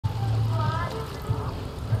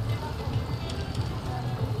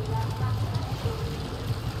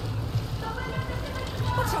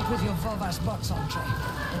Volvas box entree.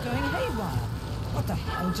 They're going haywire. What the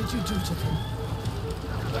hell did you do to them?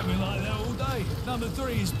 They've been like that all day. Number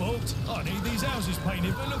 3 is booked. I need these houses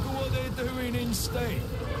painted, but look at what they're doing instead.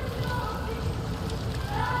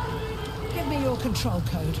 Give me your control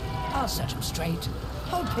code. I'll set them straight.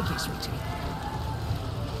 Hold Piggy, sweetie.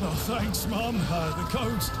 Oh, thanks, Mum. The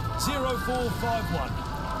code's 0451.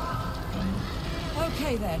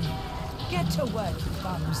 Okay, then. Get to work, you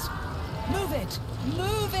bums. Move it!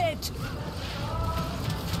 Move it!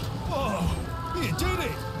 Oh, you did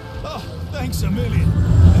it! Oh, thanks a million.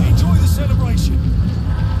 Enjoy the celebration.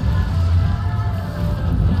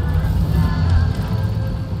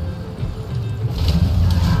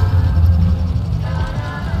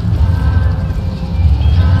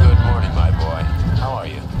 Good morning, my boy. How are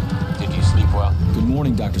you? Did you sleep well? Good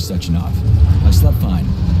morning, Dr. Sechenov. I slept fine.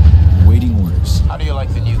 Waiting orders. How do you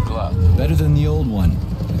like the new glove? Better than the old one.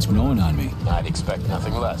 It's growing on me. I'd expect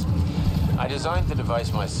nothing less. I designed the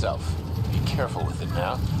device myself. Be careful with it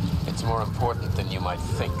now. It's more important than you might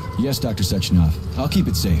think. Yes, Dr. Sechenov. I'll keep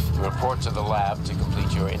it safe. Report to the lab to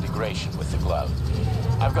complete your integration with the glove.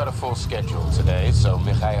 I've got a full schedule today, so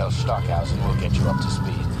Mikhail Stockhausen will get you up to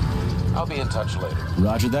speed. I'll be in touch later.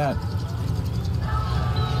 Roger that.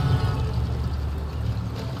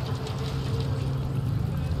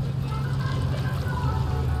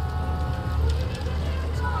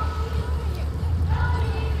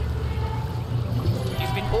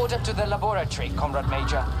 Order to the laboratory, Comrade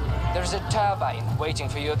Major. There's a turbine waiting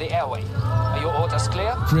for you at the airway. Are your orders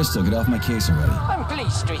clear? Crystal, get off my case already. I'm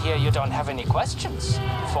pleased to hear you don't have any questions,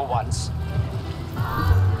 for once.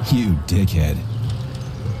 You dickhead.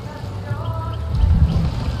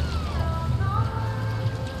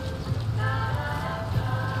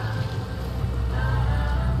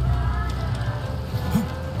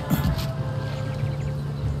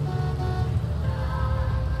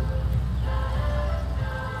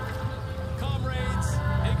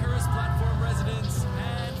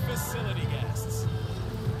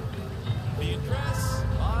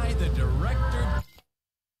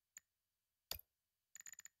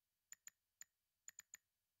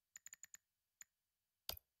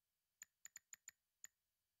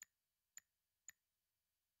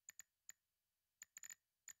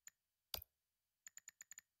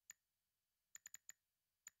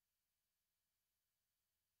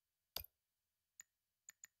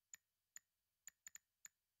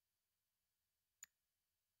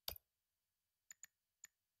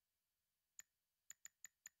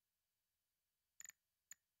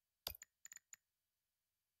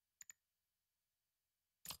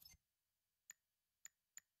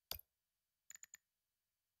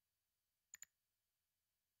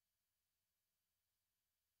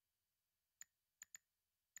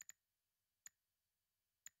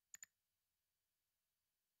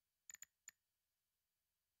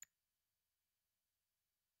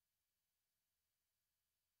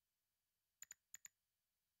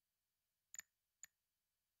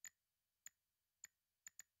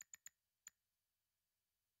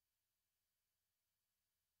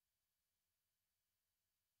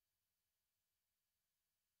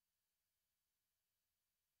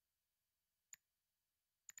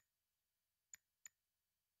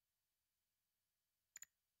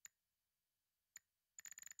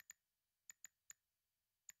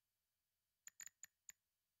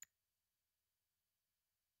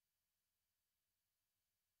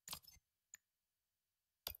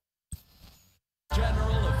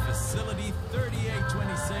 General of Facility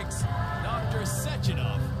 3826, Dr.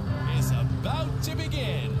 Sechenov, is about to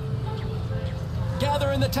begin.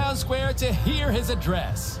 Gather in the town square to hear his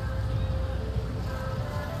address.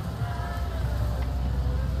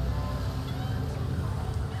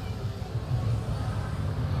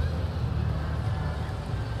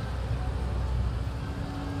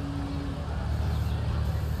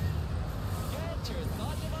 Get your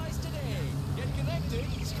thought device today. Get connected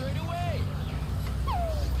straight away.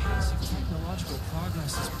 Technological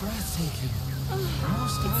progress is breathtaking. No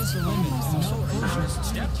sky's the limit, and no oceans.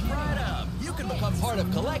 Step right up. You can become part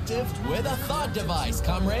of Collective with a thought device,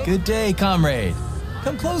 comrade. Good day, comrade.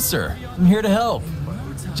 Come closer. I'm here to help.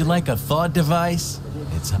 Would you like a thought device?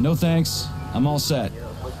 It's No thanks. I'm all set.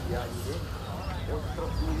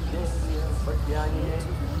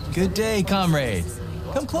 Good day, comrade.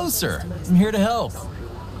 Come closer. I'm here to help.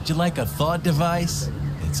 Would you like a thought device?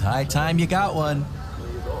 It's high time you got one.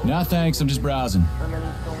 No thanks. I'm just browsing.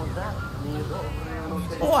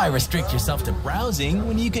 Why restrict yourself to browsing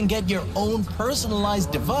when you can get your own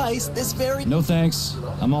personalized device this very... No thanks.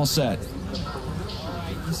 I'm all set.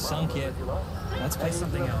 Alright, you sunk it. Let's play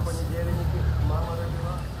something else.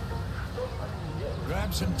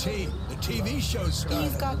 grab some tea. The TV show's starting.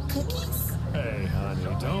 You've got cookies? Hey,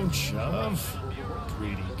 honey, don't shove.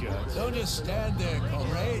 Greedy guts. Don't just stand there,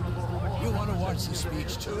 comrade. You want to watch the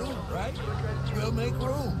speech too, right? We'll make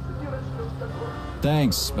room.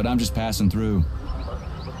 Thanks, but I'm just passing through.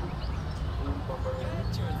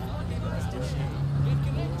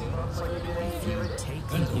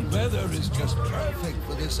 And the weather is just perfect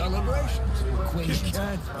for the celebrations. You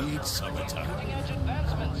can't beat summertime.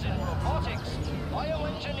 Advancements in robotics,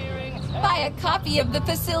 bioengineering, Buy a copy of the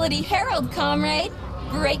Facility Herald, comrade.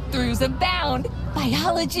 Breakthroughs abound.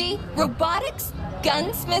 Biology, robotics,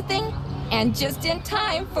 gunsmithing, and just in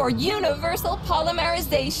time for universal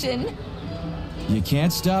polymerization. You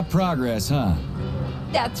can't stop progress, huh?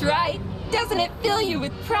 That's right. Doesn't it fill you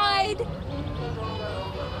with pride?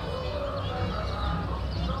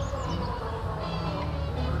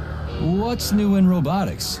 What's new in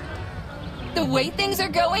robotics? The way things are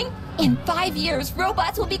going, in 5 years,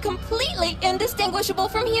 robots will be completely indistinguishable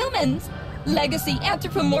from humans. Legacy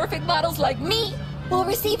anthropomorphic models like me will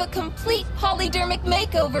receive a complete polydermic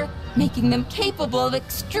makeover, making them capable of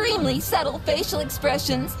extremely subtle facial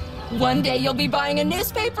expressions. One day you'll be buying a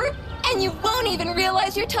newspaper, and you won't even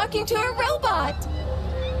realize you're talking to a robot.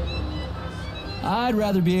 I'd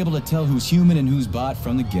rather be able to tell who's human and who's bot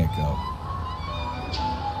from the get-go.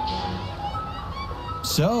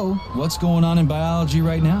 So, what's going on in biology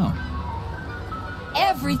right now?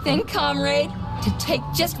 Everything, comrade. To take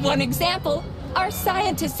just one example, our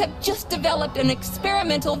scientists have just developed an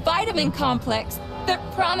experimental vitamin complex that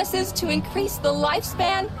promises to increase the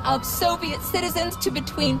lifespan of Soviet citizens to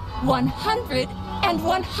between 100 and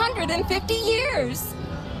 150 years.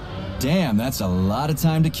 Damn, that's a lot of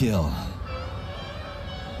time to kill.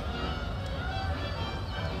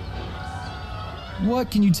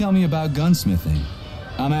 What can you tell me about gunsmithing?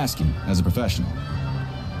 I'm asking, as a professional.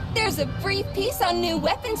 There's a brief piece on new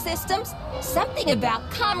weapon systems, something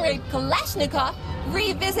about Comrade Kalashnikov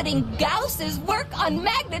revisiting Gauss's work on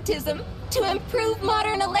magnetism to improve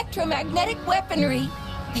modern electromagnetic weaponry.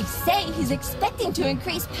 They say he's expecting to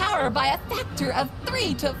increase power by a factor of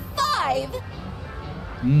 3 to 5.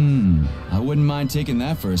 I wouldn't mind taking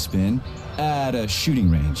that for a spin. At a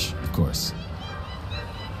shooting range, of course.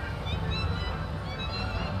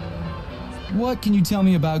 What can you tell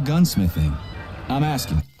me about gunsmithing? I'm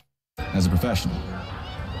asking, as a professional.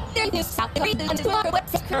 I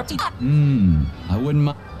wouldn't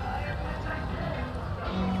mind.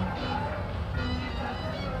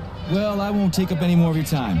 Well, I won't take up any more of your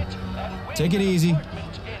time. Take it easy.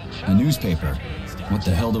 A newspaper. What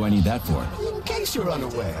the hell do I need that for? In case you're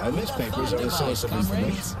unaware, newspapers are a source of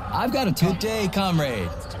information. I've got a Good day, comrade.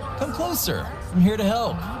 Come closer. I'm here to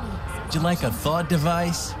help. Would you like a thought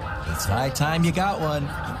device? It's high time you got one.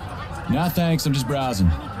 No thanks, I'm just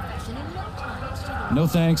browsing. No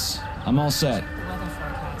thanks, I'm all set.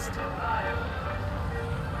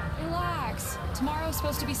 Relax. Tomorrow's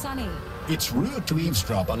supposed to be sunny. It's rude to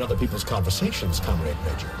eavesdrop on other people's conversations, Comrade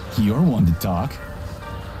Major. You're one to talk.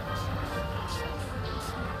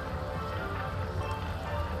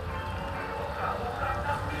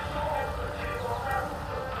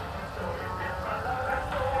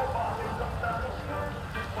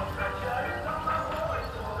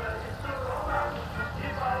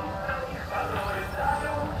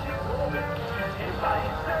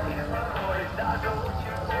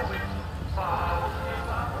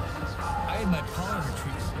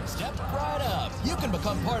 Step right up. You can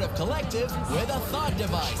become part of Collective with a thought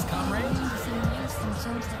device, comrade. I feel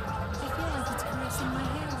like it's caressing my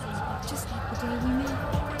hair, just like the day we met.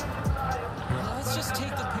 Let's just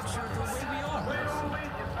take the picture the way we are.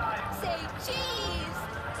 Say cheese!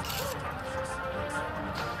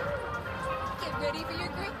 Get ready for your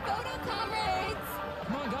group photo, comrades!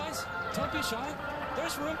 Come on, guys. Don't be shy.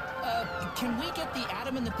 There's room. Can we get the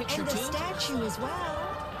atom in the picture And the too? statue as well.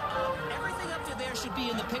 Everything up to there should be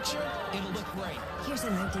in the picture. It'll look great. Here's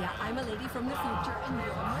an idea. I'm a lady from the future, and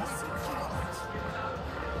you're my sister.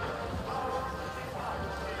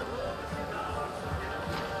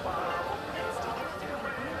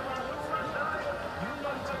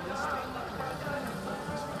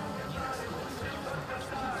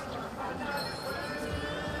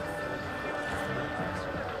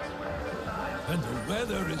 And the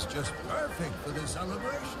weather is just perfect for the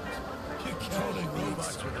celebrations. You're counting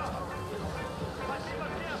robots with it.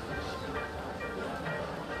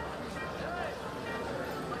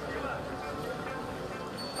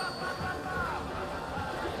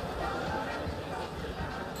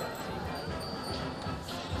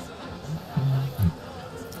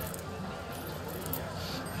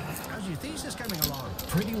 How's your thesis coming along?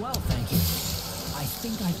 Pretty well, thank you. I I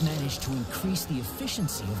think I've managed to increase the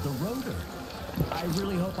efficiency of the rotor. I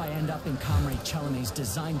really hope I end up in Comrade Chalamet's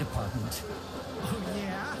design department. Oh,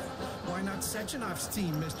 yeah? Why not Sechenov's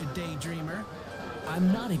team, Mr. Daydreamer?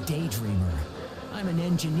 I'm not a daydreamer. I'm an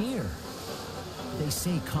engineer. They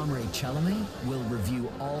say Comrade Chalamet will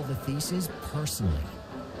review all the theses personally.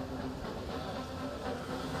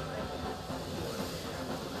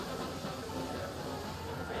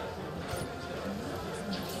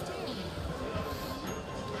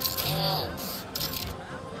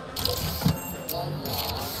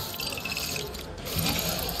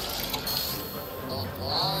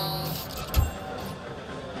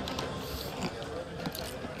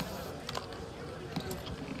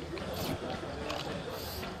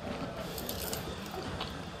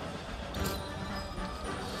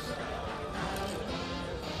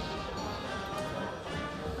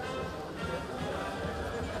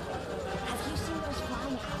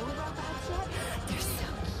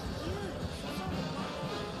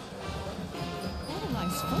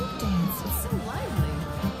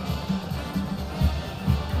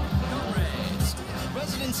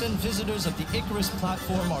 And visitors of the Icarus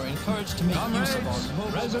platform are encouraged to make use of our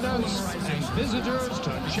mobile residents and visitors to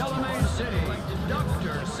Chalamet City.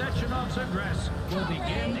 Dr. Sechenov's address will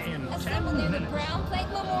begin in 10 Assemble near the minutes. Brown Plate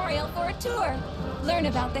Memorial for a tour. Learn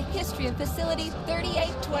about the history of Facility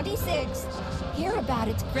 3826. Hear about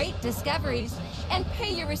its great discoveries. And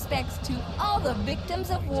pay your respects to all the victims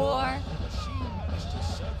of war.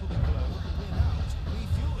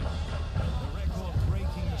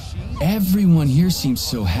 Everyone here seems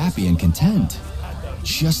so happy and content.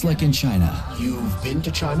 Just like in China. You've been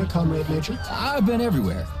to China, Comrade Major? I've been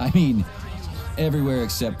everywhere. I mean, everywhere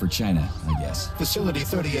except for China, I guess. Facility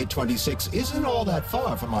 3826 isn't all that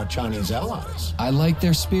far from our Chinese allies. I like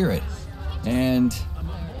their spirit. And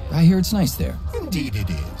I hear it's nice there. Indeed it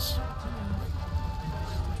is.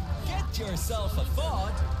 Get yourself a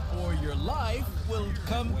thought, or your life will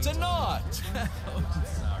come to naught.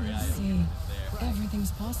 Sorry, I see. Everything's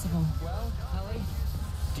possible. Well, Ellie,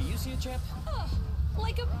 do you see a chip? Oh,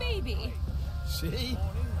 like a baby. See?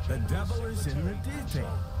 The devil is in the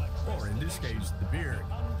detail, or in this case, the beard.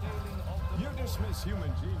 You dismiss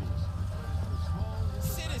human genius.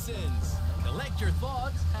 Citizens, collect your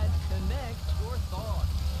thoughts and connect your thoughts.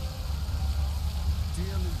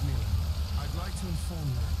 Dear Ludmilla, I'd like to inform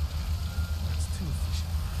you. That's too official.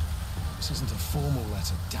 This isn't a formal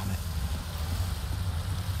letter, damn it.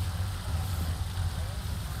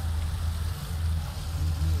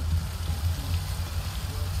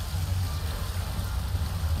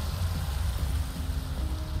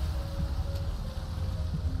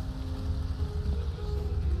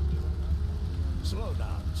 Slow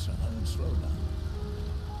down, son, slow down.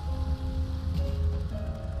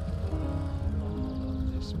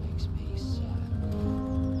 This makes me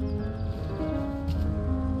sad.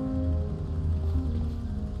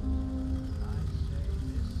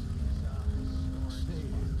 Stay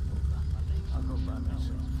here. I'll go by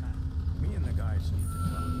myself. Me and the guys need to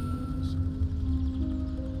talk.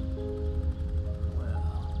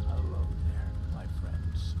 Well, hello there, my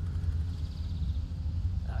friends.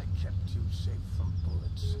 I kept you safe from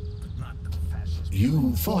bullets, but not the fascist.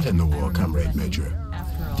 You fought in the war, Comrade Major.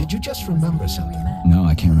 Did you just remember something? No,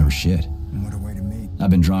 I can't remember shit. What a way to meet. I've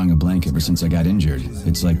been drawing a blank ever since I got injured.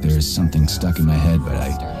 It's like there's something stuck in my head, but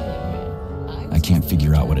I can't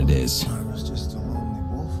figure out what it is.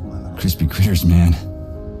 Crispy critters, man.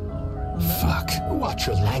 Fuck. Watch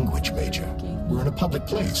your language, Major. We're in a public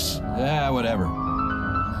place. Yeah, whatever.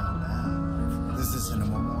 This isn't a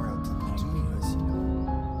memorial to the Jews.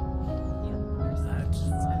 That's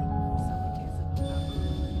right.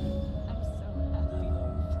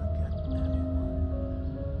 Forget anyone.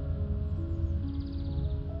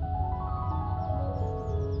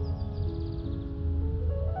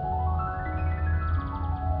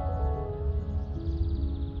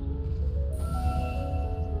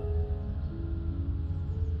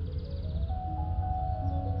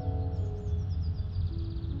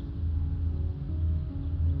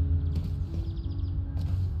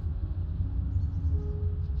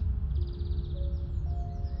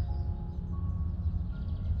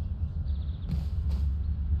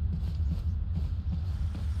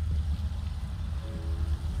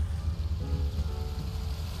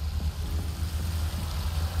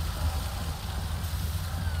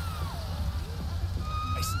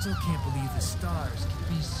 I still can't believe the stars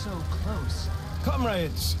can be so close.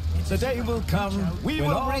 Comrades, the day will come We when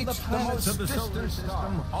will all reach the planets the of the most solar distant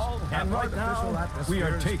system, star. and right now we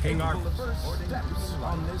are taking our first steps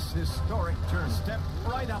on this historic journey. Step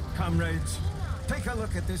right up, comrades. Take a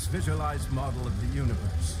look at this visualized model of the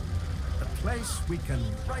universe. The place we can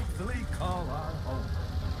rightfully call our home.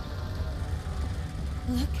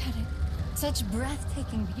 Look at it. Such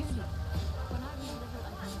breathtaking beauty. When I was little,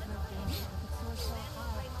 I never dreamed I could soar so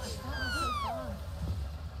high. I traveled so far.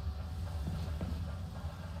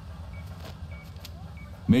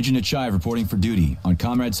 Major Nechayev reporting for duty on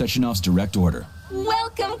Comrade Sechenov's direct order.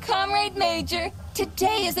 Welcome, Comrade Major.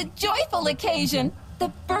 Today is a joyful occasion.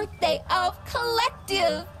 The birthday of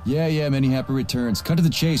Collective. Yeah, many happy returns. Cut to the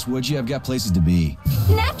chase, would you? I've got places to be.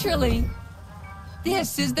 Naturally.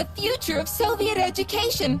 This is the future of Soviet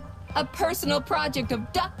education. A personal project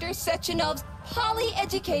of Dr. Sechenov's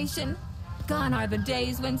poly-education. Gone are the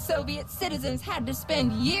days when Soviet citizens had to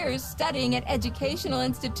spend years studying at educational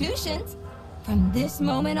institutions. From this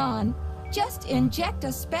moment on, just inject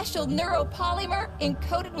a special neuropolymer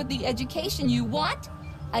encoded with the education you want,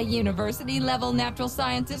 a university-level natural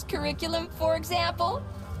sciences curriculum, for example,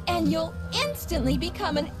 and you'll instantly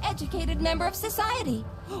become an educated member of society.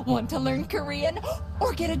 Want to learn Korean,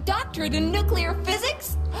 or get a doctorate in nuclear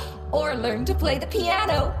physics, or learn to play the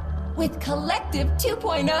piano? With Collective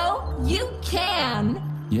 2.0, you can!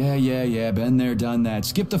 Yeah, been there, done that.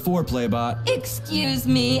 Skip the foreplay, bot. Excuse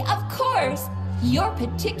me, of course. Your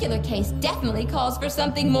particular case definitely calls for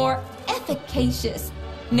something more efficacious.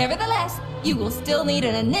 Nevertheless, you will still need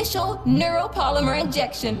an initial neuropolymer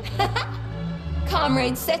injection.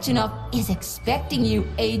 Comrade Sechenov is expecting you,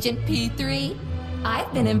 Agent P3.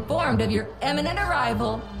 I've been informed of your imminent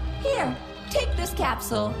arrival. Here, take this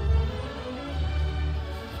capsule.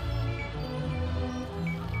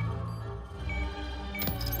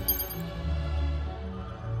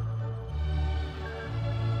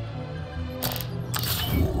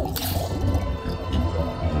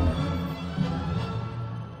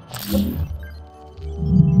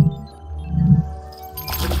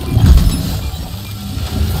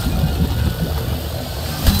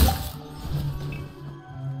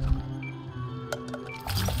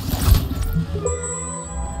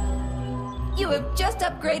 You have just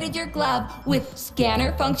upgraded your glove with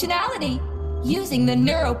scanner functionality. Using the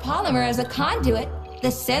neuropolymer as a conduit, the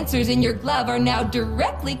sensors in your glove are now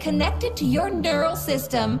directly connected to your neural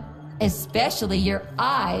system, especially your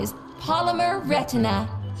eyes' polymer retina.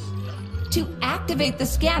 To activate the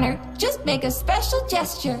scanner, just make a special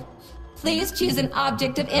gesture. Please choose an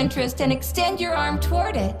object of interest and extend your arm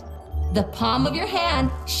toward it. The palm of your hand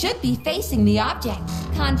should be facing the object.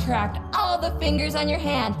 Contract all the fingers on your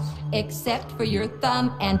hand, except for your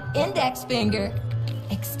thumb and index finger.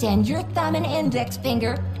 Extend your thumb and index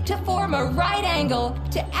finger to form a right angle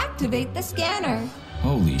to activate the scanner.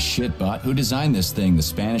 Holy shit, bot. Who designed this thing? The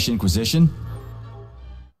Spanish Inquisition?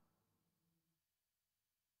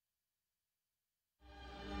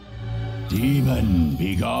 Demon,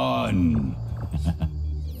 be gone!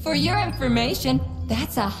 For your information,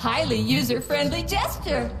 that's a highly user-friendly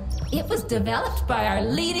gesture. It was developed by our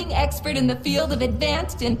leading expert in the field of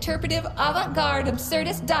advanced interpretive avant-garde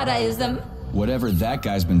absurdist Dadaism. Whatever that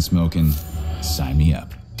guy's been smoking, sign me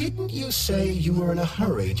up. Didn't you say you were in a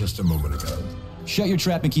hurry just a moment ago? Shut your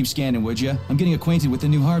trap and keep scanning, would you? I'm getting acquainted with the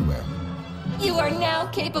new hardware. You are now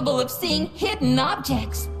capable of seeing hidden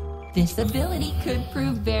objects. This ability could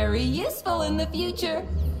prove very useful in the future.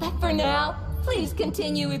 But for now, please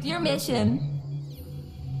continue with your mission.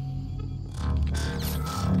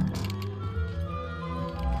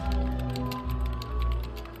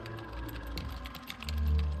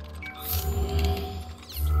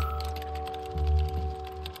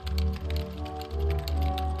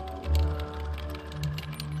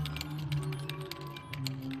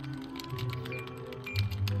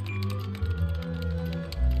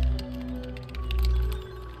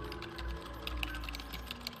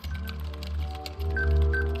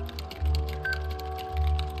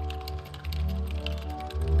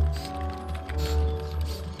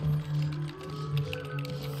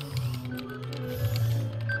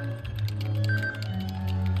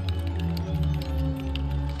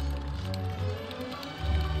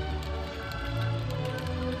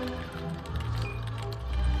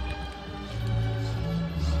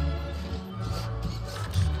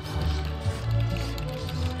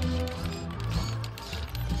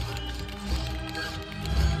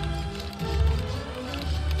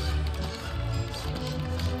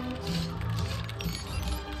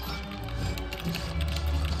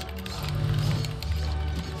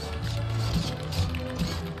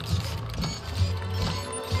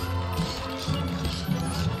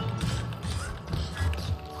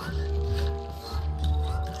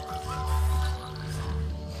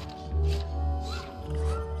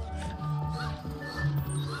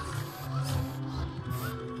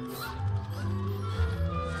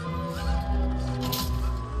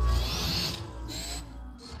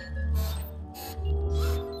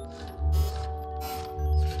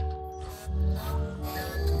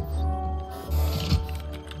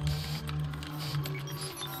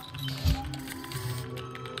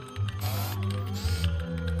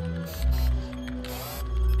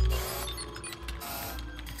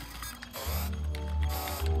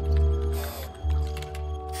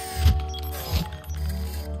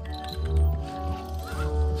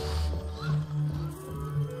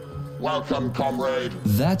 Welcome, comrade.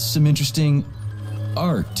 That's some interesting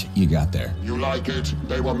art you got there. You like it?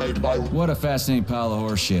 They were made by... What a fascinating pile of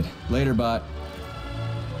horse shit. Later, bot.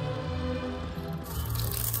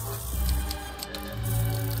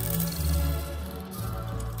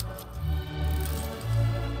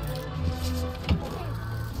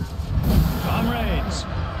 Comrades,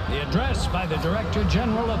 the address by the Director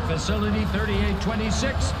General of Facility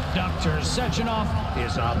 3826, Dr. Sechenov,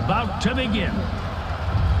 is about to begin.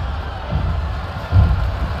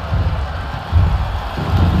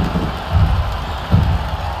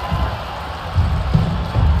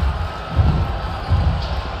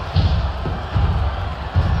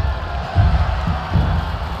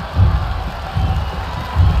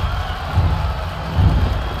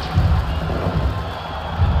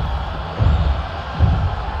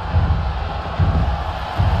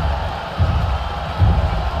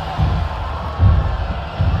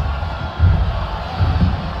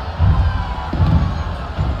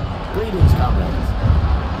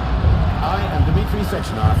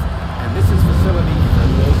 Sechenov, and this is Facility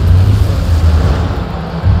 3826.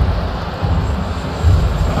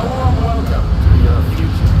 A warm welcome to your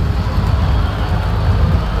future.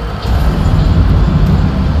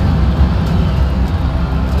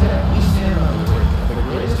 Today, we stand on the brink of the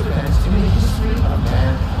greatest events in the history of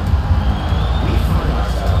man. We find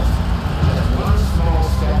ourselves just one small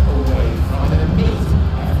step away from an amazing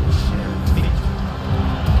evolutionary victory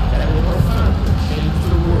that will profoundly change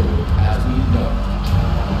the world as we know it.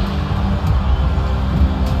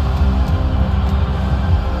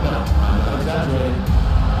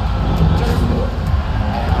 Just look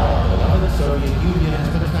at how our beloved Soviet Union has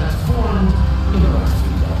been transformed in the last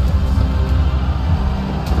few decades.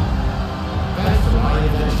 Thanks to my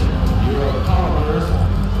invention of neuropolymers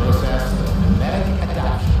and the process of mimetic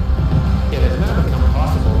adaptation, it has now become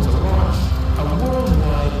possible to launch a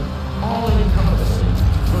worldwide, all-encompassing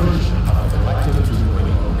version of the collective 2.0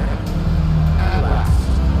 network. At last,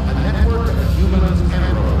 a network of humans and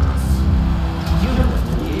robots. Humans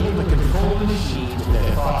will be able to control the machines with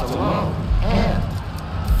their thoughts alone. And,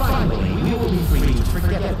 finally, we will be free to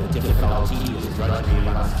forget the difficulties and drudgery of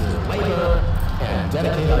industrial labor and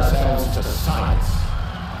dedicate ourselves to science.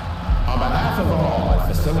 On behalf of all at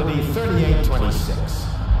Facility 3826,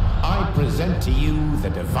 I present to you the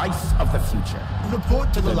device of the future.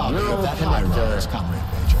 Report to the lobby of that high-rise, Comrade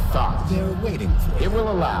Major. Thought. They're waiting for you. It will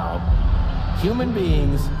allow human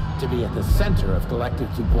beings to be at the center of Collective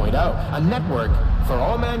 2.0, a network for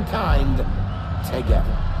all mankind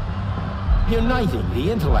together. Uniting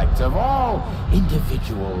the intellect of all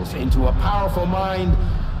individuals into a powerful mind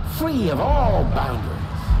free of all boundaries.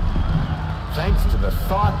 Thanks to the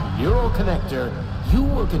thought neural connector, you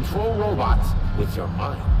will control robots with your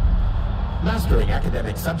mind. Mastering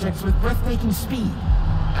academic subjects with breathtaking speed.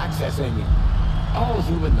 Accessing all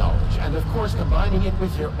human knowledge, and of course combining it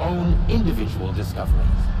with your own individual discoveries.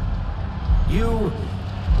 You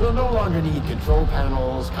will no longer need control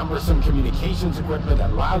panels, cumbersome communications equipment,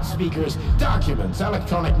 and loudspeakers, documents,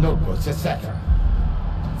 electronic notebooks, etc.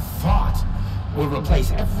 Thought will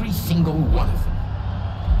replace every single one of them.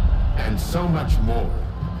 And so much more.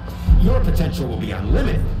 Your potential will be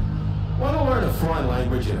unlimited. Want to learn a foreign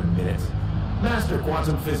language in a minute? Master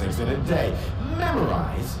quantum physics in a day.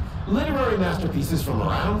 Memorize literary masterpieces from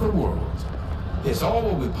around the world. This all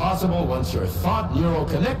will be possible once your thought neural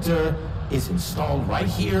connector is installed right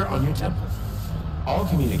here on your temple. All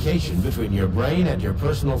communication between your brain and your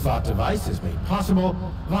personal thought device is made possible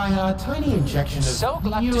via a tiny injection of So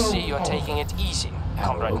glad to see you're taking it easy,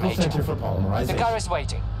 Comrade Major. Center for Polymerization. The car is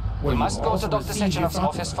waiting. We must go to Dr. Sechenov's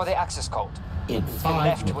office for the access code. In He 5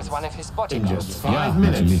 left minutes. with one of his In bodyguards. just 5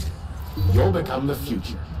 minutes, you'll become the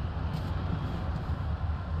future.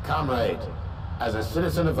 Comrade, as a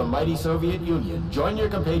citizen of the mighty Soviet Union, join your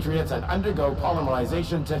compatriots and undergo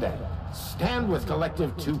polymerization today. Stand with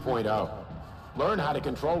Collective 2.0. Learn how to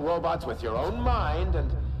control robots with your own mind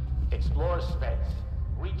and explore space.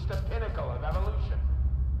 Reach the pinnacle of evolution.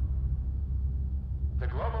 The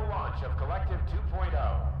global launch of Collective 2.0,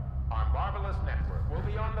 our marvelous network, will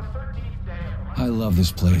be on the 13th day of... I love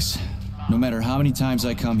this place. No matter how many times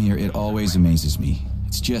I come here, it always amazes me.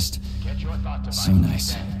 It's just so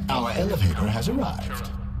nice. Our elevator has arrived.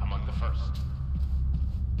 Among the first.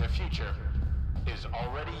 The future is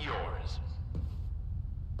already yours.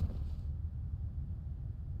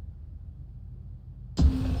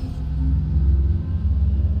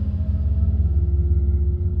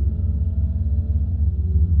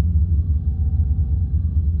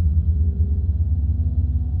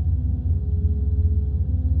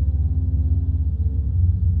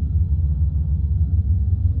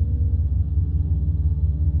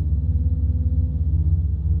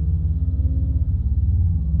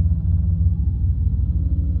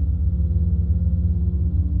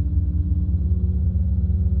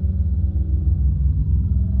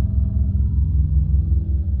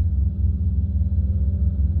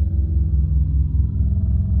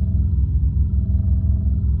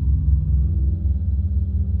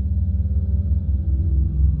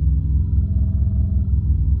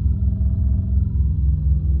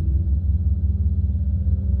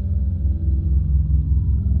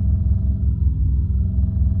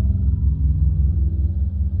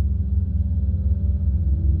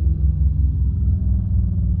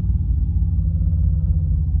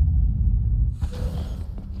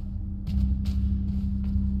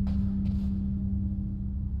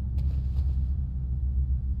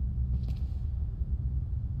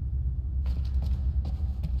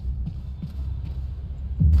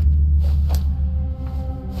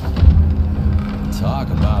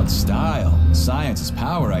 Talk about style. Science is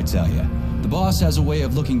power, I tell you. The boss has a way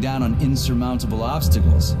of looking down on insurmountable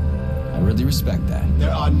obstacles. I really respect that.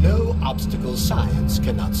 There are no obstacles science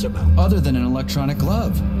cannot surmount. Other than an electronic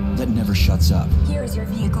glove that never shuts up. Here's your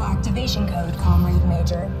vehicle activation code, Comrade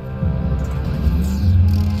Major.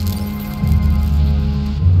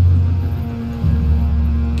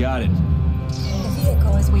 Got it. The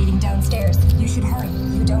vehicle is waiting downstairs. You should hurry.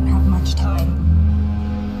 You don't have much time.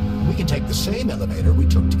 We can take the same elevator we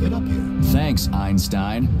took to get up here. Thanks,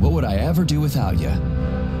 Einstein. What would I ever do without you?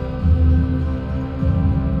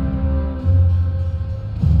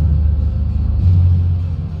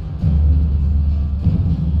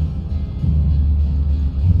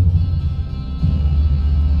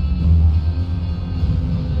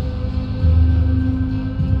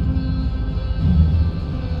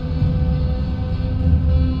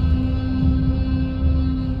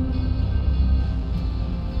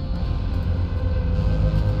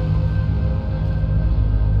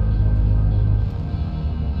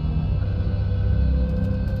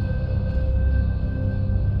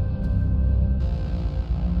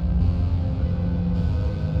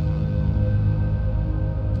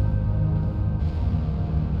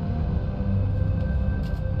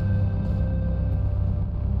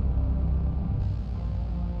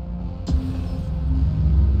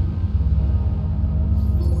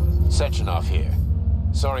 Sechenov here.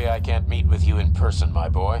 Sorry I can't meet with you in person, my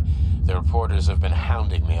boy. The reporters have been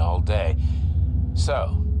hounding me all day. So,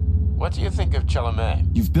 what do you think of Chalamet?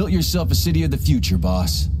 You've built yourself a city of the future,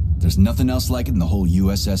 boss. There's nothing else like it in the whole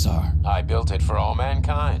USSR. I built it for all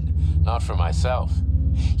mankind, not for myself.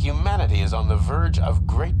 Humanity is on the verge of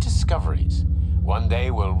great discoveries. One day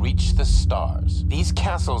we'll reach the stars. These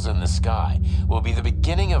castles in the sky will be the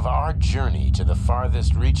beginning of our journey to the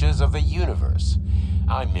farthest reaches of the universe.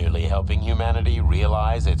 I'm merely helping humanity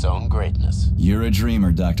realize its own greatness. You're a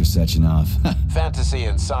dreamer, Dr. Sechenov. Fantasy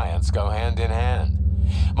and science go hand in hand.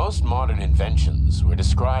 Most modern inventions were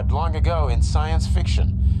described long ago in science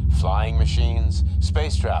fiction. Flying machines,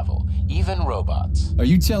 space travel, even robots. Are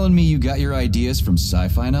you telling me you got your ideas from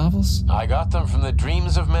sci-fi novels? I got them from the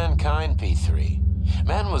dreams of mankind, P3.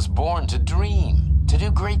 Man was born to dream, to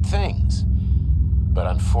do great things. But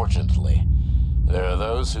unfortunately, there are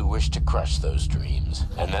those who wish to crush those dreams.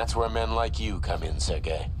 And that's where men like you come in,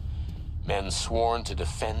 Sergei. Men sworn to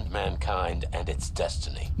defend mankind and its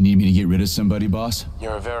destiny. Need me to get rid of somebody, boss?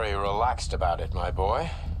 You're very relaxed about it, my boy.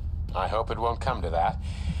 I hope it won't come to that.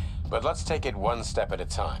 But let's take it one step at a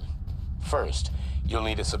time. First, you'll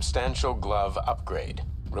need a substantial glove upgrade.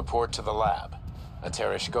 Report to the lab. A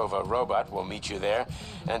Tereshkova robot will meet you there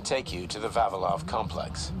and take you to the Vavilov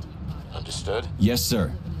complex. Understood? Yes,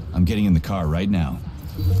 sir. I'm getting in the car right now.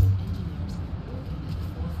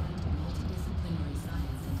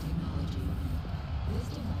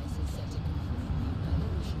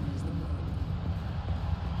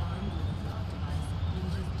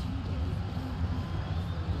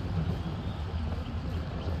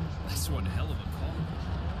 That's one hell of a car.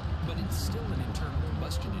 But it's still an internal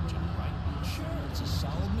combustion engine, right? Sure, it's a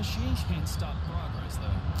solid machine. Can't stop progress, though.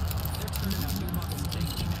 They're turning out new models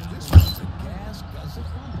daily now. This one's a gas guzzler.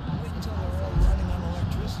 Wait until they're all running on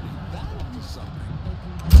electricity. That'll do something.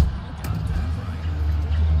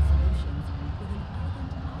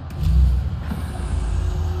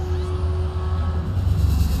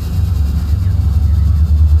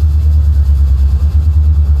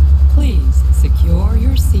 Please secure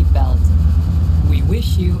your seatbelt. We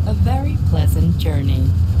wish you a very pleasant journey.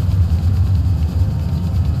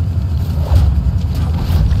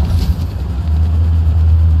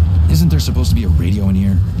 Isn't there supposed to be a radio in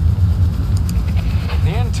here?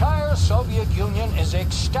 The entire Soviet Union is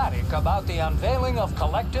ecstatic about the unveiling of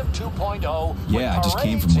Collective 2.0. Yeah, I just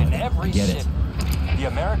came from one of them. I get it. The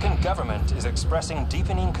American government is expressing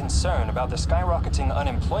deepening concern about the skyrocketing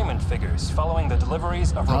unemployment figures following the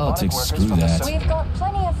deliveries of robotic workers from the We've got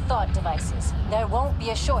plenty of thought devices. There won't be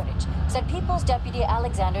a shortage, said People's Deputy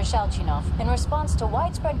Alexander Shalchinov in response to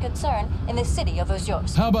widespread concern in the city of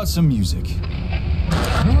Ozyorsk. How about some music?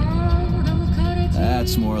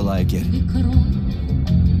 That's more like it.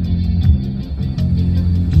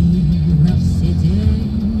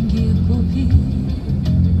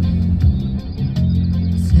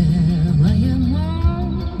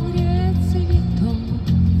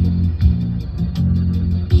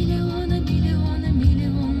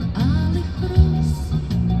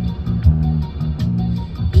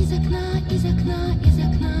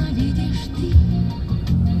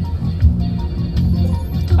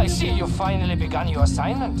 I see you finally begun your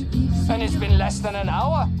assignment. And it's been less than an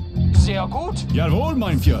hour. Sehr gut. Jawohl,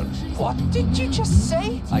 mein Führer. What did you just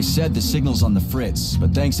say? I said the signal's on the fritz,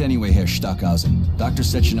 but thanks anyway, Herr Stockhausen. Dr.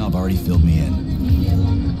 Sechenov already filled me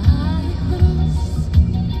in.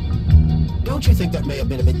 Don't you think that may have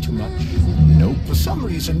been a bit too much? Nope. For some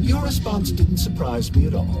reason, your response didn't surprise me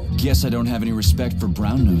at all. Guess I don't have any respect for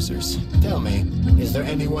brown-nosers. Tell me, is there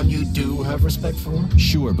anyone you do have respect for?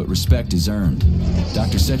 Sure, but respect is earned.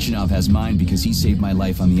 Dr. Sechenov has mine because he saved my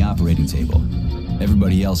life on the operating table.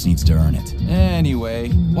 Everybody else needs to earn it. Anyway,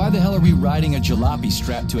 why the hell are we riding a jalopy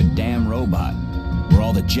strapped to a damn robot? Were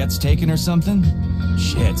all the jets taken or something?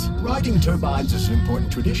 Shit. Riding turbines is an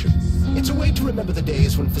important tradition. It's a way to remember the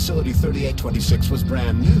days when Facility 3826 was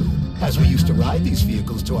brand new, as we used to ride these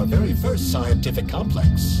vehicles to our very first scientific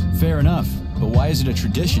complex. Fair enough, but why is it a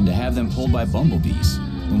tradition to have them pulled by bumblebees?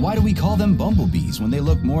 And why do we call them bumblebees when they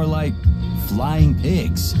look more like flying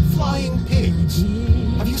pigs? Flying pigs?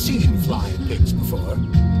 Have you seen flying pigs before?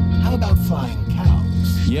 How about flying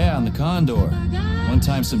cows? Yeah, on the Condor. One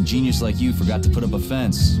time some genius like you forgot to put up a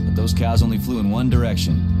fence, but those cows only flew in one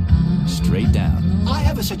direction. Straight down. I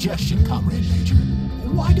have a suggestion, Comrade Major.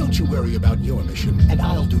 Why don't you worry about your mission, and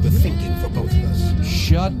I'll do the thinking for both of us?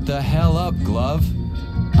 Shut the hell up, Glove.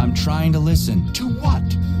 I'm trying to listen. To what?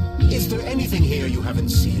 Is there anything here you haven't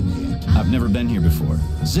seen yet? I've never been here before.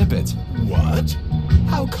 Zip it. What?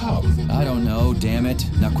 How come? I don't know, damn it.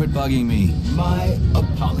 Now quit bugging me. My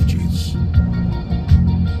apologies.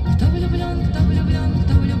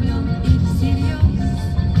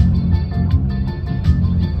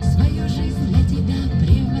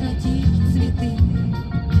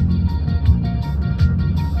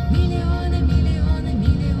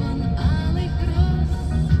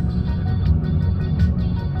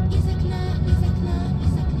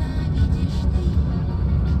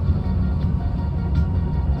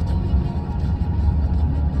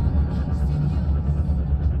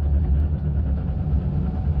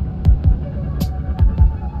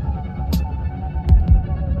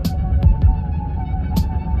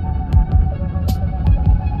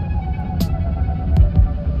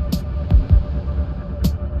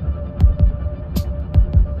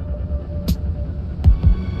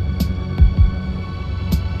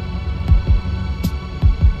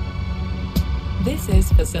 This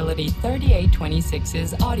is Facility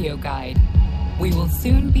 3826's audio guide. We will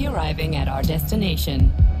soon be arriving at our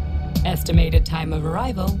destination. Estimated time of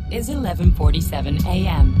arrival is 11:47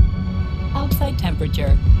 a.m. Outside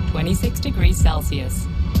temperature, 26 degrees Celsius.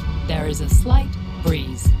 There is a slight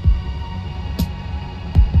breeze.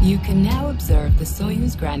 You can now observe the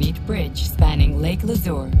Soyuz Granite Bridge spanning Lake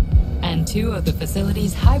Lazur and two of the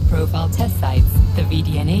facility's high-profile test sites, the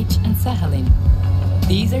VDNH and Sakhalin.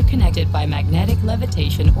 These are connected by magnetic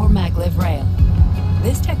levitation or maglev rail.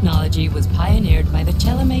 This technology was pioneered by the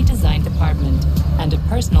Chelomey Design Department and a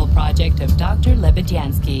personal project of Dr.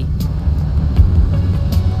 Lebedyansky.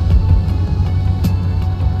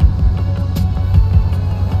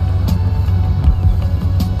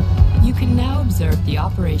 You can now observe the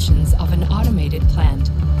operations of an automated plant,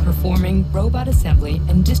 performing robot assembly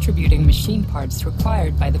and distributing machine parts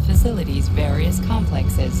required by the facility's various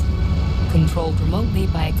complexes. Controlled remotely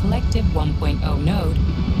by a collective 1.0 node,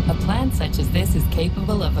 a plant such as this is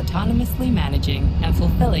capable of autonomously managing and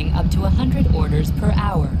fulfilling up to 100 orders per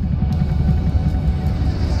hour.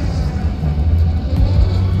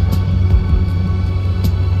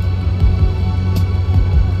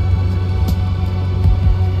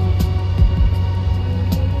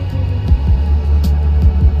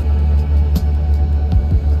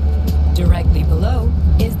 Directly below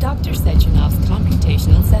is Dr. Sechenov's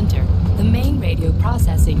computational center, the main radio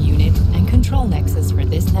processing unit and control nexus for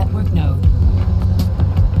this network node.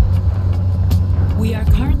 We are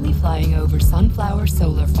currently flying over sunflower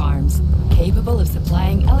solar farms, capable of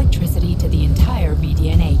supplying electricity to the entire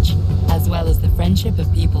VDNH, as well as the Friendship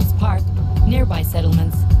of People's Park, nearby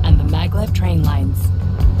settlements, and the maglev train lines.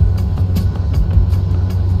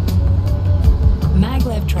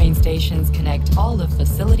 Maglev train stations connect all of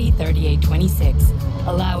Facility 3826,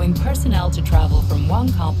 allowing personnel to travel from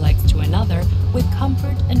one complex to another with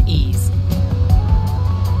comfort and ease.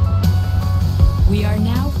 We are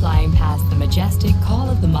now flying past the majestic Call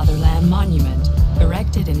of the Motherland monument,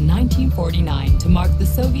 erected in 1949 to mark the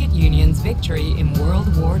Soviet Union's victory in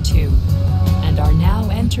World War II, and are now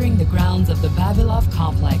entering the grounds of the Vavilov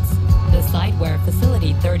complex, the site where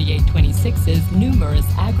Facility 3826's numerous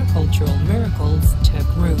agricultural miracles took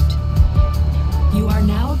root. You are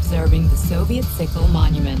now observing the Soviet Sickle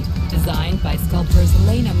Monument, designed by sculptors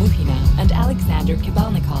Elena Muhina and Alexander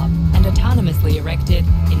Kibalnikov, and autonomously erected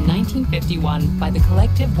in 1951 by the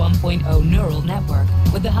Collective 1.0 Neural Network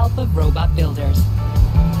with the help of robot builders.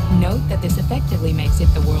 Note that this effectively makes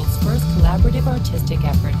it the world's first collaborative artistic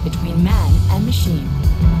effort between man and machine.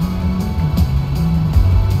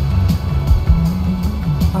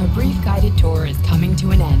 Our brief guided tour is coming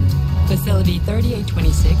to an end. Facility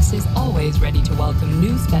 3826 is always ready to welcome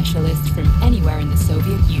new specialists from anywhere in the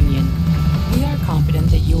Soviet Union. We are confident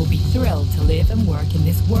that you will be thrilled to live and work in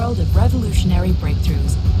this world of revolutionary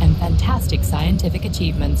breakthroughs and fantastic scientific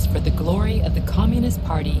achievements for the glory of the Communist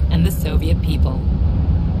Party and the Soviet people.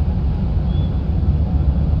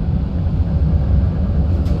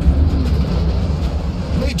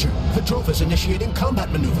 Major, Petrov is initiating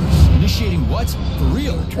combat maneuvers. Initiating what? For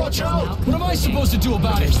real? Watch out! What am I supposed to do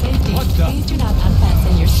about it? Safety, What the? please do not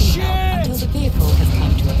unfasten your seatbelt until the vehicle has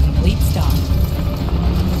come to a complete stop.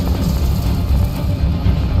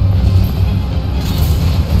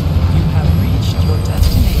 You have reached your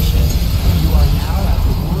destination. You are now at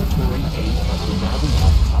Laboratory 8 of the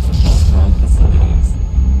Vavilov Classical Facilities.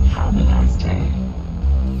 Have a nice day.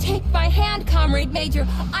 Take my hand, Comrade Major.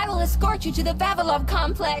 I will escort you to the Vavilov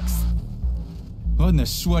complex. What in the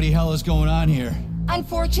sweaty hell is going on here?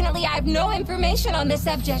 Unfortunately, I have no information on this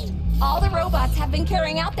subject. All the robots have been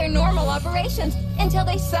carrying out their normal operations until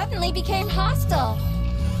they suddenly became hostile.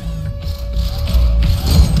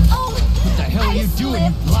 Oh! What the hell are you doing,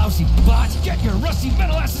 you lousy bot? Get your rusty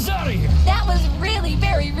metal asses out of here! That was really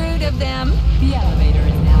very rude of them. The elevator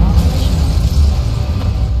is now operational.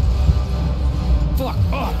 Fuck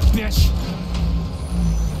off, bitch!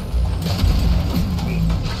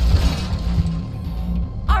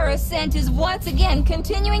 Our ascent is once again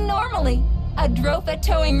continuing normally. A Drofa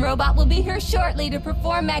towing robot will be here shortly to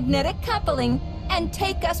perform magnetic coupling and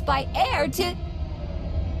take us by air to...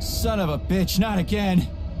 Son of a bitch, not again!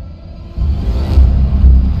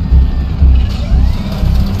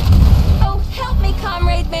 Oh, help me,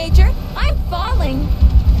 Comrade Major. I'm falling.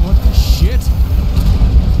 What the shit?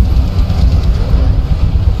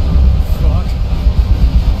 Fuck.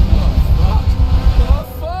 Oh, fuck.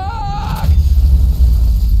 Oh, fuck!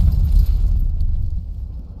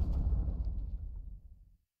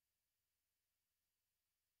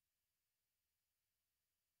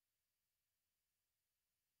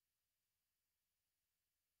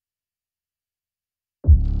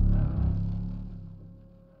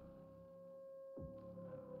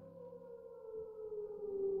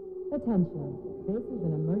 Attention, this is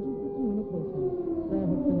an emergency communication. There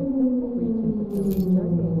has been a critical breach in facility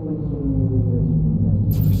 3826 security system.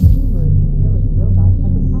 Numerous utility robots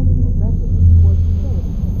have been acting aggressively towards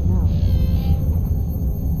facility personnel.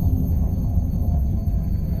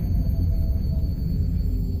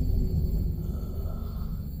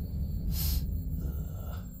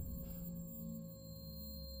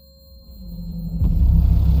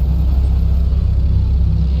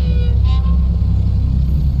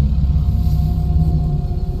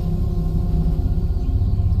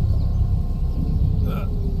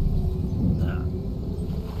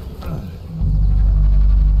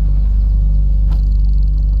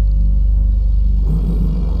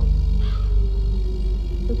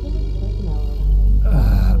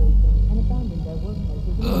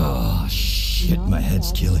 Oh, shit, my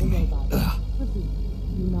head's killing me. Ugh.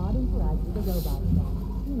 Do not interact with the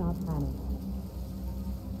robot. Do not panic.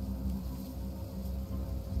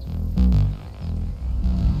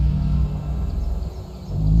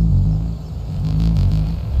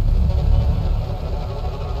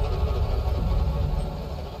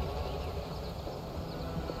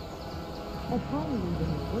 Upon leaving the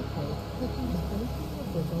workplace, proceed to safety of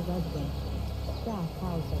Bristol residents. Staff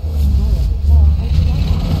housed at the entire hotel are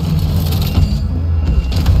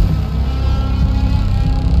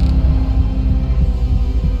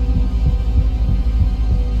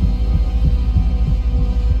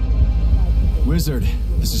Wizard,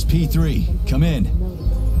 this is P3. Come in.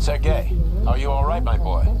 Sergei, are you all right, my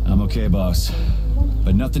boy? I'm okay, boss.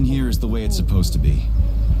 But nothing here is the way it's supposed to be.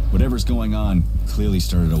 Whatever's going on clearly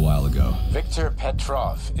started a while ago. Viktor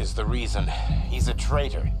Petrov is the reason. He's a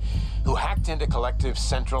traitor who hacked into Collective's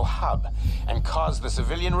central hub and caused the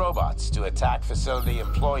civilian robots to attack facility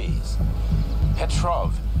employees.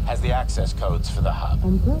 Petrov has the access codes for the hub.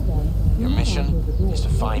 Your mission is to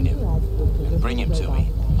find him and bring him to me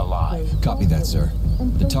alive. Copy that, sir.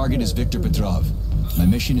 The target is Viktor Petrov. My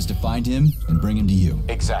mission is to find him and bring him to you.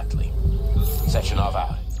 Exactly. Sechenov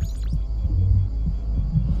out.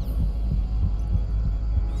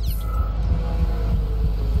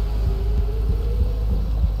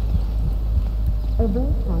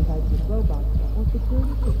 Avoid contact with robots or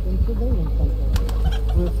security system surveillance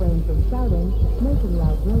centers. Refrain from shouting, making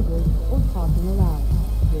loud noises, or talking aloud.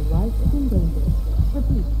 Your life is in danger.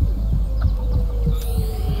 Repeat.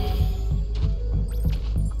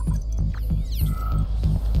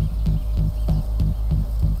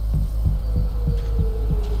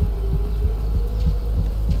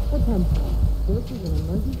 Attention. This is an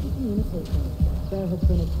emergency communication. There has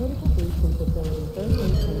been a critical breach in facility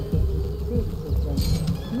 3826 security system.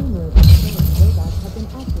 Numerous facility robots have been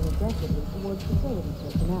acting aggressively towards facility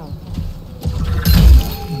personnel.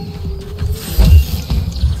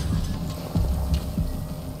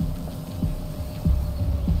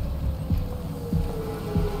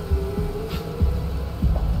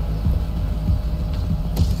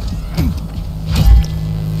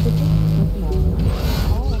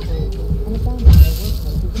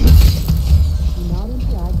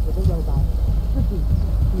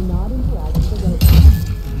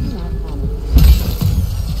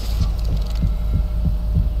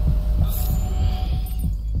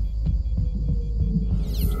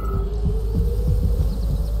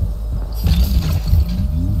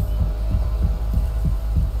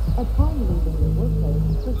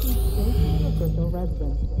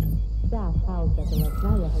 Staff housed at the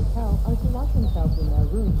Lesnaya Hotel are to lock themselves in their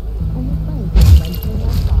rooms and refrain from venturing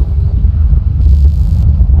outside.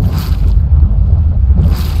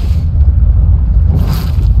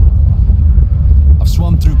 I've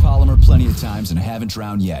swum through polymer plenty of times and I haven't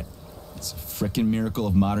drowned yet. It's a frickin' miracle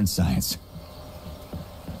of modern science.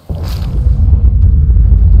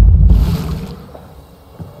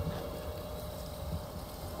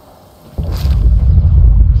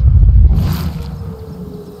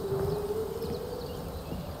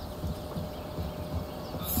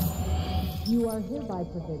 You are hereby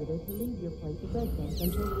prohibited to leave your place of residence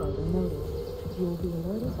until further notice. You will be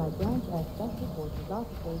alerted by Branch S Special Forces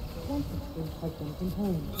officers once the street has been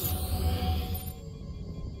contained.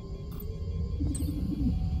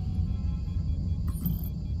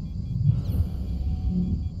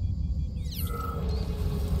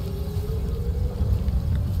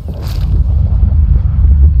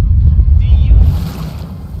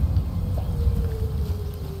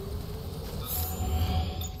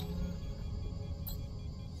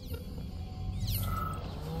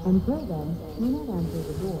 Until then, do not answer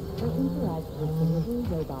the door or interact with delivery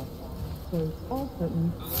robots. Close all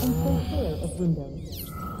curtains and stay clear of windows.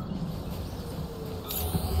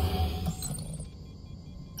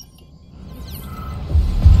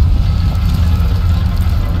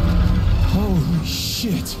 Holy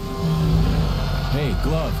shit! Hey,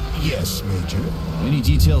 Glove. Yes, Major? Any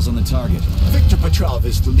details on the target? Victor Petrov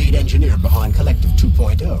is the lead engineer behind Collective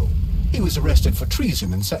 2.0. He was arrested for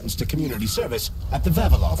treason and sentenced to community service at the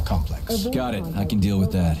Vavilov complex. Got it. I can deal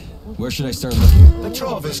with that. Where should I start looking?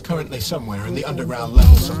 Petrov is currently somewhere in the underground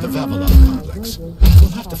levels of the Vavilov complex. We'll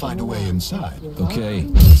have to find a way inside. Okay,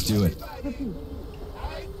 let's do it.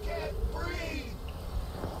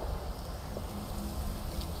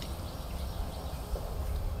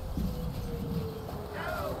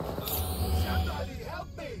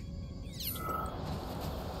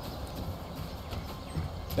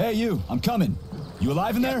 Hey, you! I'm coming. You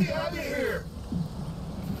alive in there? Get me out of here!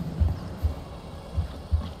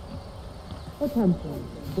 Attention.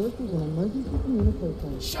 This is an emergency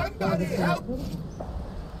communication. Somebody help!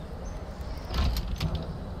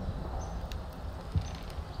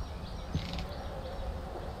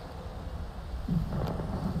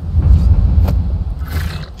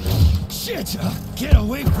 Shit! Get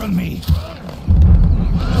away from me!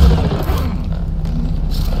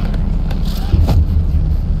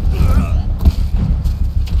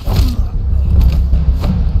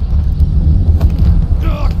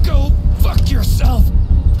 Go fuck yourself!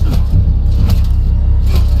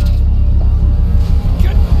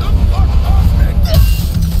 Get the fuck off me!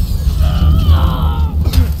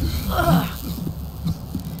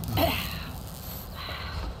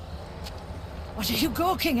 What are you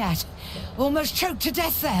gawking at? Almost choked to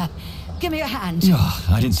death there. Give me a hand. Oh,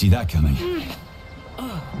 I didn't see that coming.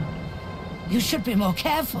 You should be more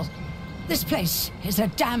careful. This place is a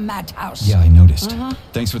damn madhouse. Yeah, I noticed.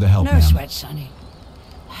 Thanks for the help, No ma'am. sweat, Sonny.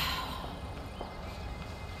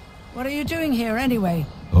 What are you doing here, anyway?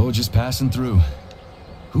 Oh, just passing through.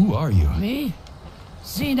 Who are you? Me?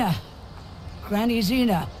 Xena. Granny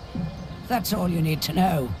Xena. That's all you need to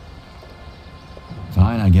know.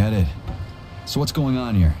 Fine, I get it. So what's going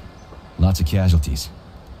on here? Lots of casualties.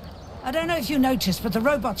 I don't know if you noticed, but the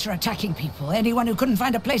robots are attacking people. Anyone who couldn't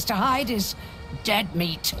find a place to hide is dead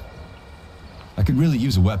meat. I could really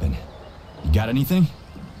use a weapon. You got anything?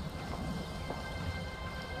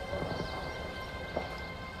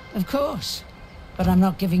 Of course. But I'm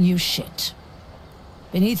not giving you shit.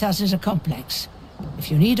 Beneath us is a complex.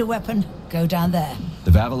 If you need a weapon, go down there.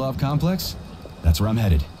 The Vavilov complex? That's where I'm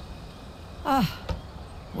headed. Ah.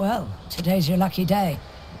 Well, today's your lucky day.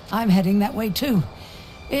 I'm heading that way too.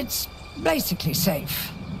 It's basically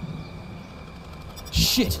safe.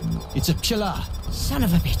 Shit! It's a Pshela! Son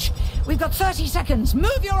of a bitch. We've got 30 seconds.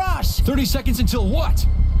 Move your ass! 30 seconds until what?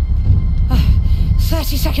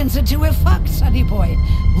 30 seconds until we're fucked, sonny boy.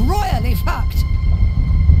 Royally fucked.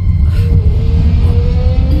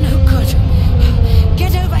 No good.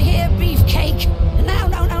 Get over here, beefcake. Now,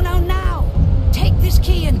 now. Take this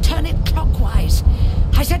key and turn it clockwise.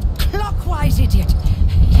 I said clockwise, idiot.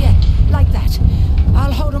 Yeah, like that.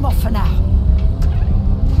 I'll hold them off for now.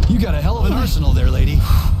 You got a hell of an arsenal there, lady.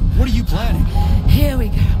 What are you planning? Here we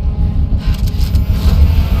go.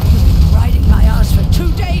 You've been riding my ass for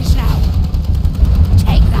 2 days now.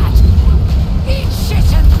 Take that. Eat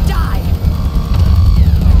shit and die.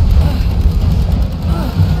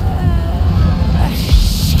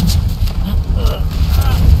 Shit.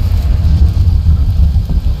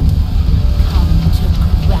 Come to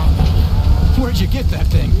Granny. Where'd you get that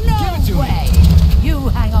thing? No Give it to way. me. You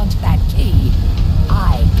hang on to that key.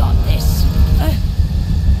 I got this.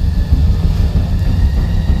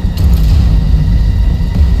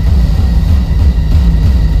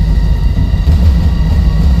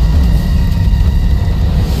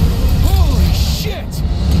 Holy shit!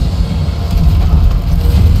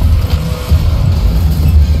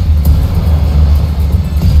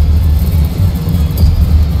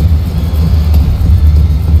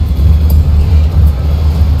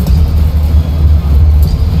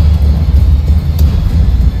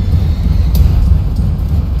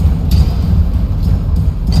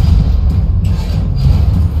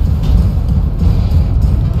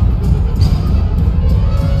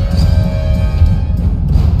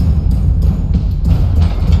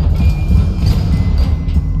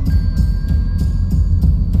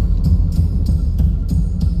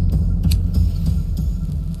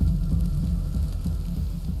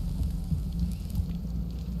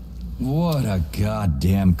 What a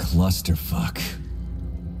goddamn clusterfuck.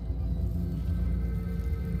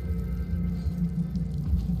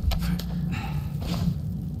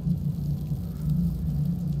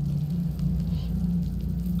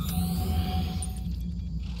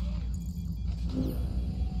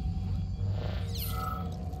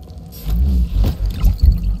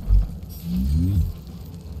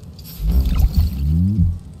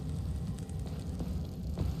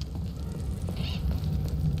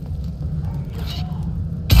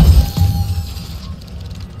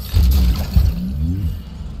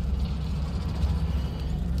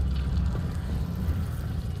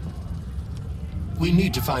 We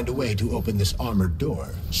need to find a way to open this armored door.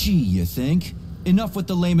 Gee, you think? Enough with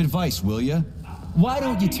the lame advice, will ya? Why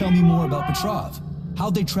don't you tell me more about Petrov?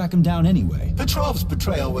 How'd they track him down anyway? Petrov's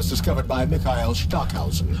betrayal was discovered by Mikhail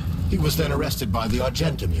Stockhausen. He was then arrested by the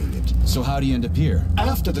Argentum unit. So how'd he end up here?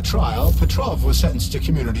 After the trial, Petrov was sentenced to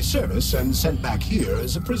community service and sent back here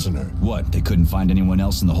as a prisoner. What, they couldn't find anyone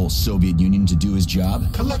else in the whole Soviet Union to do his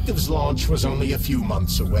job? Collective's launch was only a few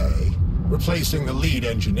months away. Replacing the lead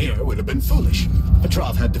engineer would have been foolish.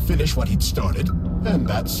 Petrov had to finish what he'd started, and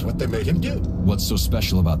that's what they made him do. What's so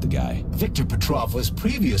special about the guy? Victor Petrov was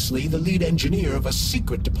previously the lead engineer of a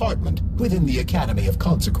secret department within the Academy of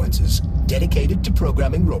Consequences, dedicated to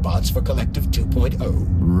programming robots for Collective 2.0.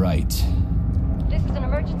 Right. This is an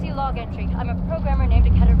emergency log entry. I'm a programmer named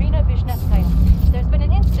Katerina Vishnevskaya. There's been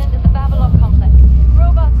an incident at the Vavilov complex.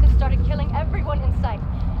 Robots have started killing everyone in sight.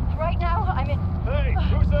 Right now, I'm in... Hey,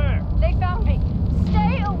 who's there? They found me.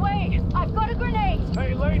 Stay away! I've got a grenade!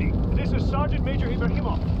 Hey, lady, this is Sergeant Major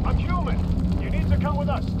Ibrahimov. I'm human. You need to come with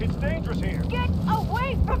us. It's dangerous here. Get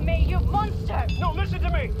away from me, you monster! No, listen to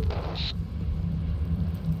me!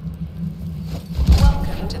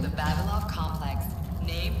 Welcome to the Vavilov complex,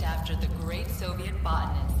 named after the great Soviet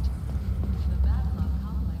botanist. The Vavilov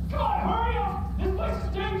complex... Come on, hurry up! This place is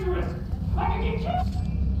dangerous! I can get killed!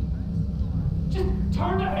 Just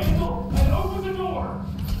turn the handle and open the door!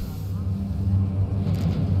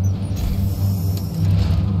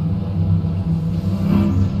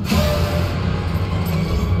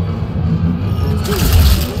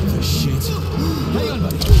 Shit. Hang on,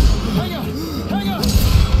 buddy. Hang on. Hang on.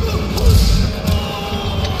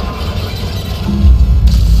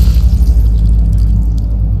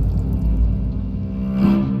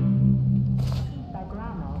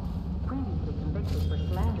 Bagramov, previously convicted for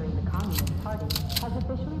slandering the Communist Party, has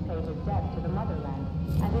officially paid his debt to the motherland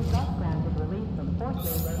and is thus granted release from forced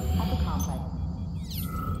labor at the complex.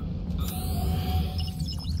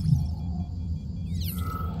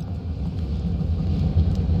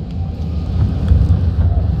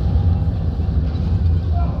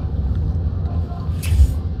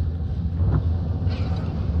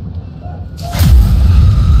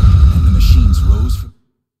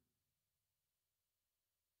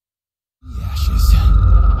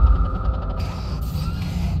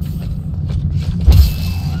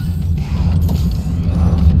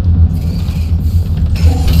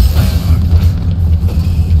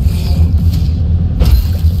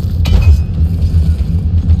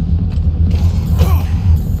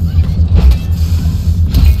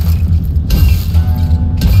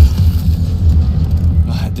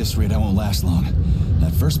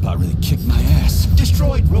 first part really kicked my ass.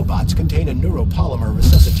 Destroyed robots contain a neuropolymer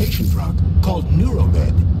resuscitation drug called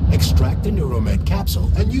Neuromed. Extract the Neuromed capsule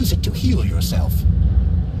and use it to heal yourself.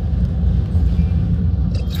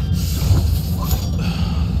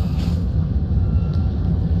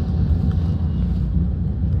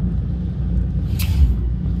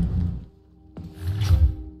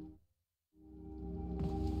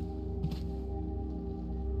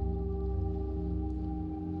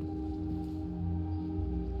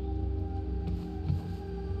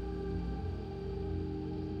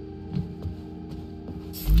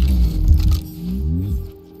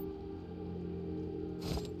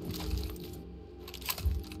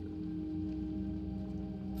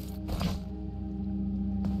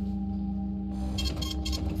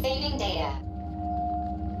 Saving data.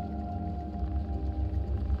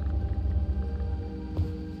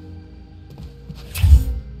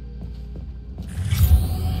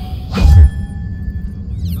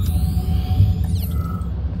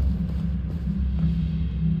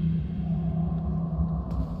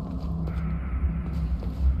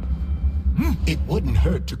 It wouldn't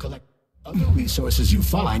hurt to collect other resources you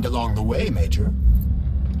find along the way, Major.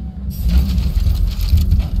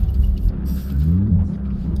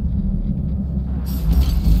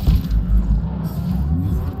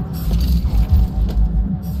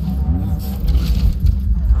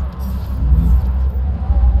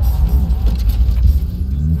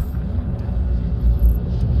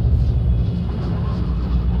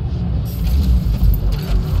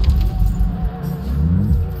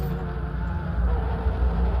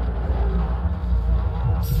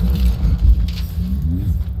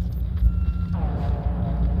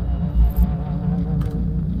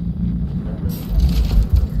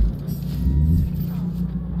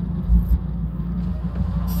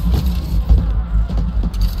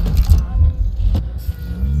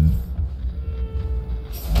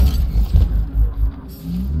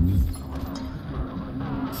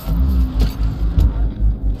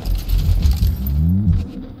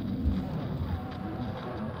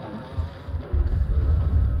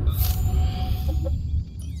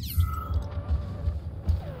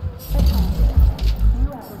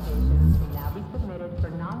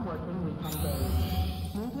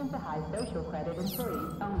 Social credit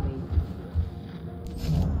employees only.